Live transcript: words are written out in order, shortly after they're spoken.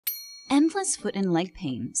endless foot and leg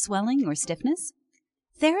pain, swelling, or stiffness?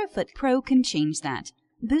 TheraFoot Pro can change that,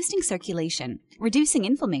 boosting circulation, reducing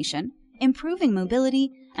inflammation, improving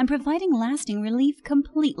mobility, and providing lasting relief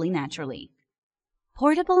completely naturally.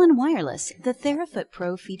 Portable and wireless, the TheraFoot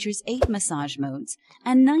Pro features 8 massage modes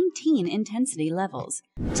and 19 intensity levels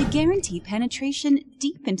to guarantee penetration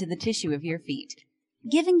deep into the tissue of your feet,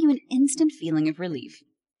 giving you an instant feeling of relief.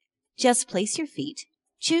 Just place your feet,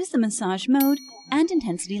 choose the massage mode and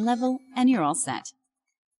intensity level, and you're all set.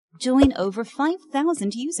 Join over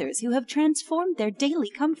 5,000 users who have transformed their daily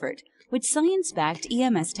comfort with science-backed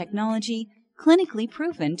EMS technology clinically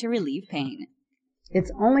proven to relieve pain.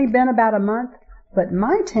 It's only been about a month, but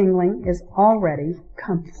my tingling is already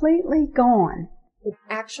completely gone. It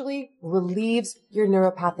actually relieves your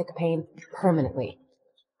neuropathic pain permanently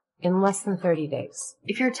in less than 30 days.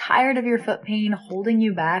 If you're tired of your foot pain holding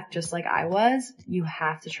you back just like I was, you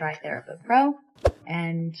have to try TheraFoot Pro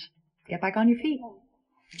and get back on your feet.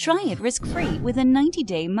 Try it risk-free with a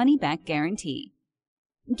 90-day money-back guarantee.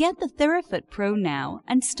 Get the TheraFoot Pro now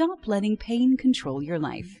and stop letting pain control your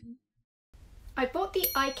life. I bought the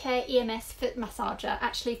iCare EMS foot massager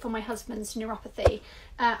actually for my husband's neuropathy.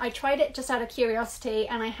 I tried it just out of curiosity,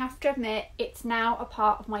 and I have to admit it's now a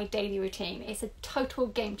part of my daily routine. It's a total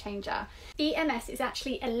game changer. EMS is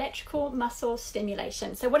actually electrical muscle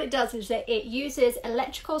stimulation. So what it does is that it uses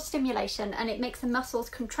electrical stimulation and it makes the muscles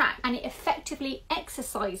contract, and it effectively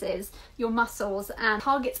exercises your muscles and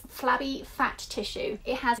targets flabby fat tissue.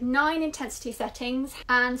 It has 9 intensity settings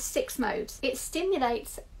and 6 modes. It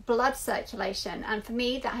stimulates blood circulation, and for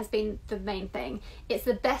me that has been the main thing. It's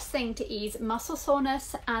the best thing to ease muscle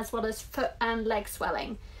soreness as well as foot and leg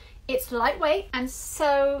swelling. It's lightweight and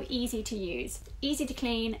so easy to use, easy to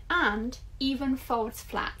clean, and even folds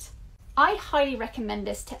flat. I highly recommend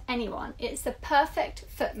this to anyone. It's the perfect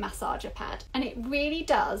foot massager pad, and it really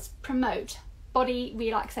does promote body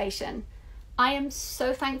relaxation. I am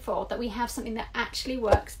so thankful that we have something that actually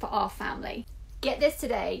works for our family. Get this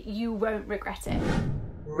today, you won't regret it.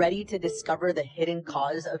 Ready to discover the hidden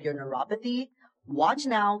cause of your neuropathy? Watch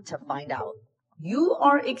now to find out. You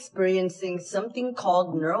are experiencing something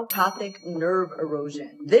called neuropathic nerve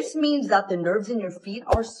erosion. This means that the nerves in your feet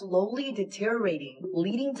are slowly deteriorating,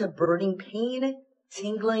 leading to burning pain,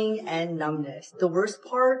 tingling, and numbness. The worst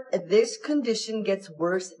part, this condition gets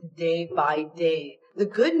worse day by day. The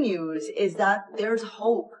good news is that there's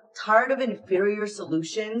hope. Tired of inferior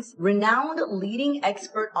solutions? Renowned leading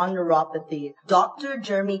expert on neuropathy, Dr.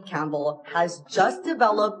 Jeremy Campbell, has just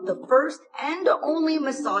developed the first and only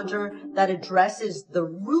massager that addresses the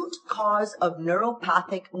root cause of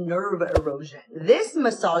neuropathic nerve erosion. This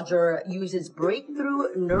massager uses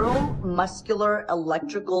breakthrough neuromuscular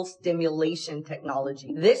electrical stimulation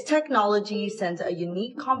technology. This technology sends a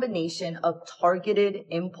unique combination of targeted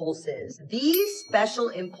impulses. These special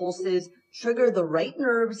impulses trigger the right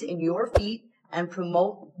nerves in your feet and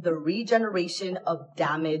promote the regeneration of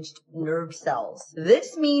damaged nerve cells.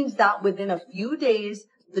 This means that within a few days,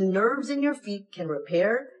 the nerves in your feet can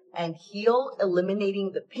repair and heal,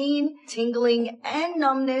 eliminating the pain, tingling, and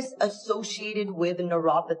numbness associated with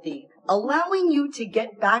neuropathy, allowing you to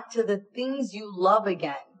get back to the things you love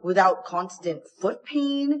again without constant foot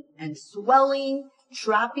pain and swelling,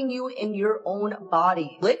 trapping you in your own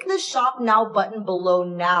body. Click the Shop Now button below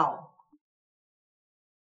now